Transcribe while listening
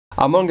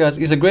Among Us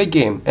is a great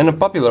game and a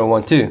popular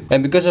one too.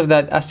 And because of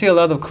that, I see a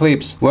lot of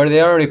clips where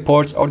there are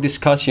reports or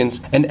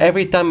discussions, and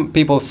every time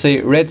people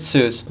say red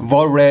sus,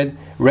 vote red,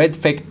 red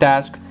fake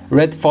task,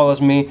 red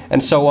follows me,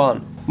 and so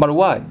on. But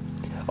why?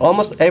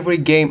 Almost every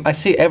game I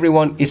see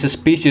everyone is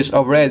suspicious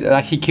of red,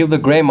 like he killed a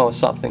grandma or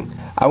something.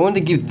 I want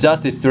to give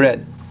justice to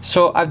red.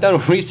 So I've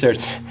done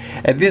research,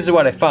 and this is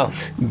what I found.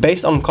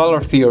 Based on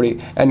color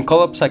theory and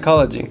color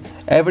psychology,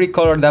 every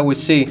color that we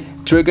see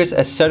triggers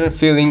a certain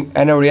feeling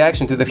and a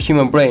reaction to the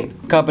human brain.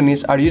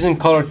 Companies are using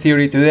color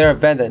theory to their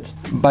advantage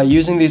by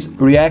using this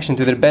reaction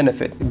to their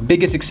benefit.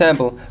 Biggest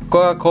example,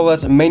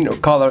 Coca-Cola's main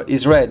color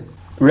is red.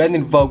 Red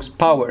invokes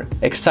power,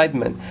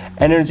 excitement,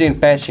 energy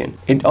and passion.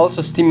 It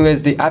also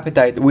stimulates the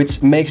appetite,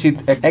 which makes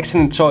it an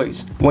excellent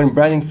choice when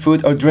branding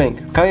food or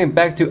drink. Coming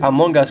back to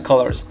Among Us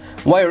colors,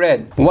 why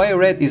red? Why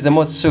red is the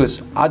most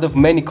sus out of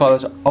many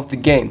colors of the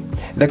game.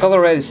 The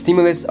color red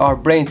stimulates our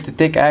brain to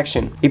take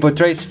action. It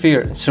portrays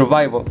fear,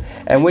 survival,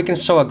 and we can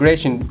show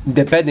aggression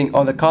depending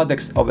on the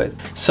context of it.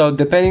 So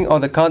depending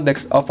on the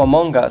context of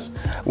Among Us,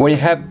 when you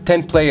have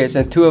 10 players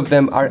and 2 of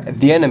them are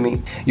the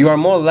enemy, you are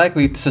more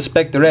likely to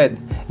suspect red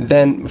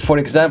than, for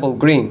example,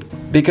 green.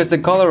 Because the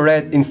color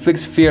red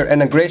inflicts fear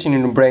and aggression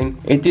in your brain,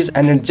 it is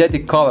an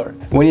energetic color.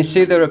 When you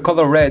see the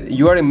color red,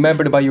 you are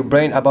remembered by your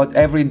brain about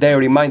everyday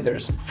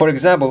reminders. For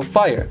example,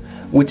 fire,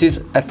 which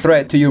is a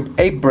threat to your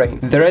ape brain.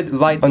 The red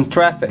light on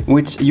traffic,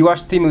 which you are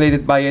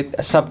stimulated by it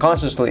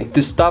subconsciously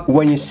to stop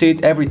when you see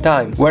it every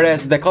time.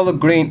 Whereas the color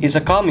green is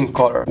a calming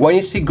color. When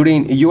you see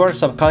green, you are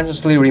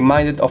subconsciously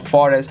reminded of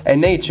forest and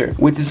nature,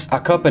 which is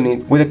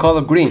accompanied with the color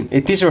green.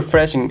 It is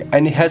refreshing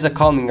and it has a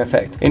calming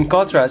effect. In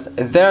contrast,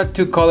 there are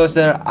 2 colors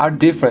that are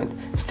different,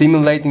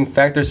 stimulating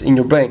factors in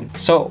your brain.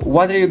 So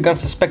what are you gonna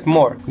suspect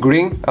more?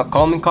 Green, a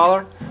calming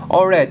color,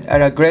 or red,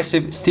 an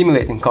aggressive,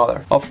 stimulating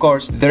color? Of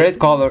course, the red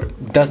color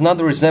does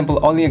not resemble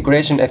only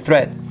aggression and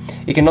threat.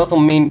 It can also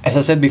mean, as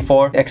I said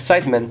before,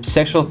 excitement,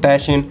 sexual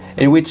passion,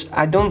 in which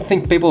I don't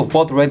think people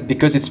vote red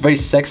because it's very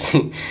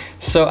sexy.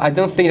 So I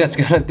don't think that's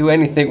gonna do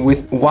anything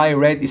with why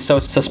red is so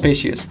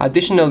suspicious.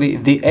 Additionally,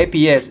 the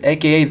APS,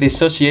 aka the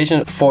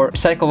Association for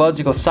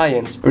Psychological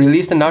Science,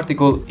 released an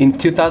article in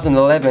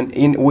 2011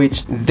 in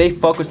which they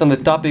focused on the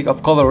topic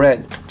of color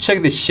red.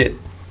 Check this shit.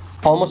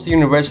 Almost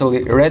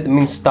universally, red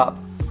means stop.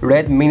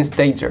 Red means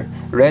danger.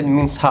 Red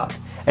means hot.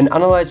 And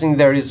analyzing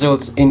their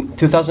results in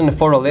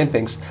 2004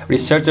 Olympics,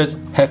 researchers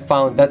have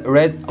found that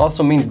red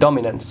also means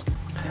dominance.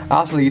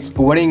 Athletes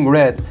wearing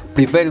red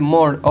prevail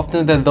more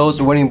often than those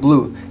wearing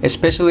blue,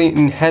 especially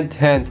in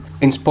hand-to-hand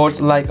in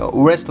sports like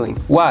wrestling.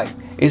 Why?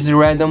 Is it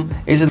random?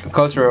 Is it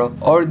cultural?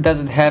 Or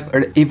does it have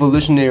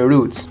evolutionary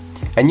roots?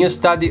 A new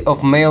study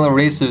of male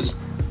rhesus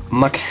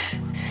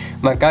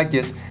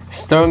macaques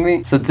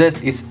strongly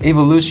suggests its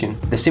evolution.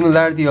 The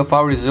similarity of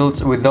our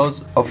results with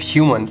those of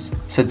humans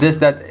suggests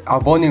that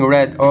avoiding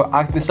red or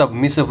acting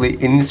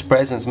submissively in its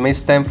presence may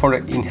stem from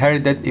an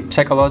inherited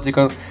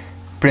psychological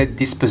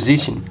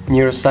predisposition.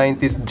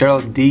 Neuroscientist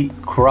Gerald D.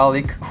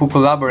 Kralik, who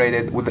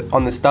collaborated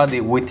on the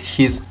study with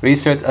his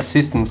research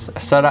assistants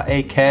Sarah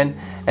A. Kahn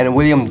and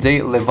William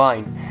J.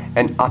 Levine,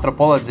 and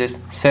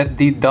anthropologist Seth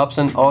D.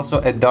 Dobson,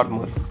 also at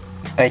Dartmouth,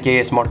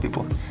 aka smart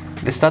people.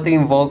 The study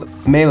involved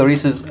male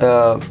rhesus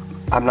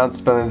I'm not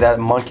spelling that,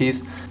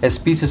 monkeys, a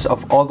species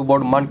of old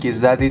world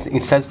monkeys that is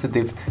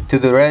insensitive to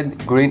the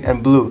red, green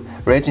and blue,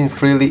 ranging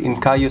freely in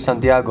Cayo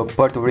Santiago,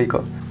 Puerto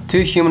Rico.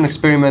 2 human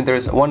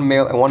experimenters, 1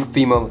 male and 1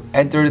 female,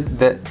 entered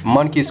the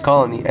monkeys'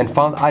 colony and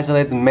found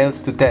isolated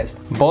males to test.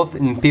 Both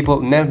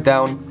people knelt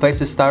down,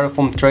 placed a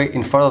styrofoam tray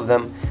in front of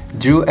them,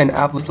 drew an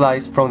apple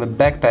slice from the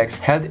backpacks,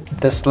 held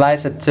the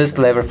slice at chest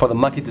level for the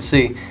monkey to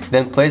see,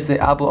 then placed the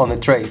apple on the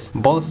trays.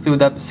 Both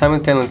stood up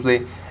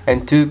simultaneously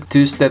and took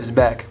 2 steps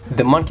back.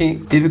 The monkey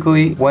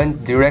typically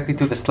went directly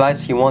to the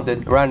slice he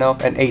wanted, ran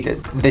off and ate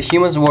it. The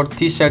humans wore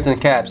t-shirts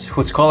and caps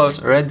whose colors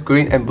red,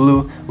 green and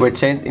blue were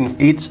changed in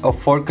each of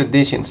 4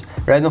 conditions: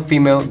 red on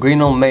female,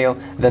 green on male,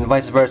 then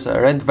vice versa,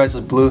 red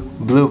versus blue,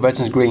 blue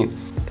versus green.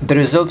 The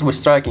results were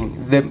striking.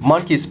 The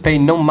monkeys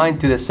paid no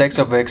mind to the sex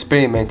of the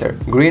experimenter.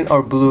 Green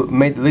or blue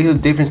made little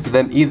difference to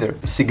them either.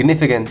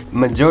 Significant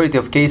majority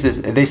of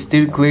cases, they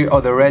steered clear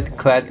of the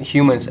red-clad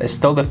humans and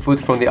stole the food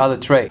from the other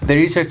tray. The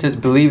researchers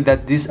believe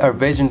that this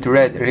aversion to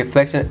red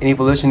reflects an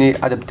evolutionary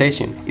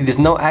adaptation. It is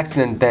no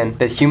accident then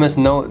that humans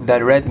know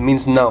that red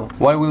means no.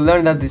 While we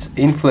learn that these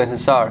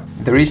influences are,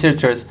 the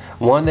researchers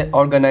warn the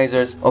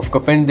organizers of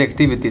community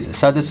activities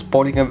such as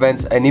sporting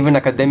events and even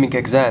academic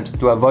exams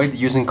to avoid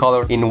using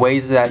color in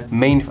ways that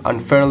may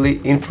unfairly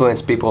influence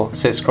people,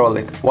 says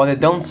Kralik. What they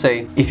don't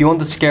say, if you want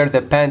to scare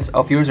the pants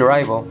of your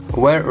rival,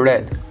 wear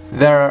red.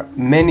 There are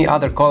many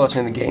other colors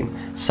in the game: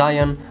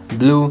 cyan,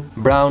 blue,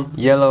 brown,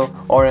 yellow,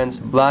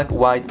 orange, black,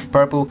 white,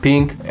 purple,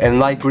 pink, and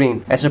light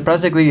green. And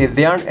surprisingly,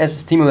 they aren't as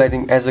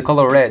stimulating as the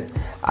color red.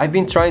 I've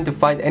been trying to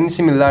find any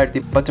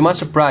similarity, but to my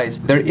surprise,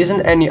 there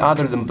isn't any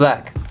other than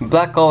black.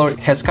 Black color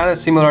has kind of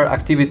similar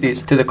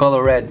activities to the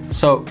color red.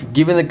 So,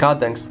 given the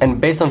context and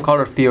based on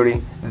color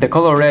theory, the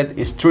color red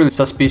is truly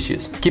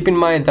suspicious. Keep in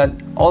mind that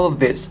all of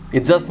this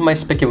is just my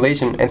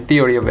speculation and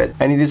theory of it,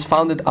 and it is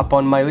founded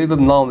upon my little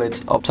knowledge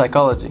of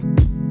psychology.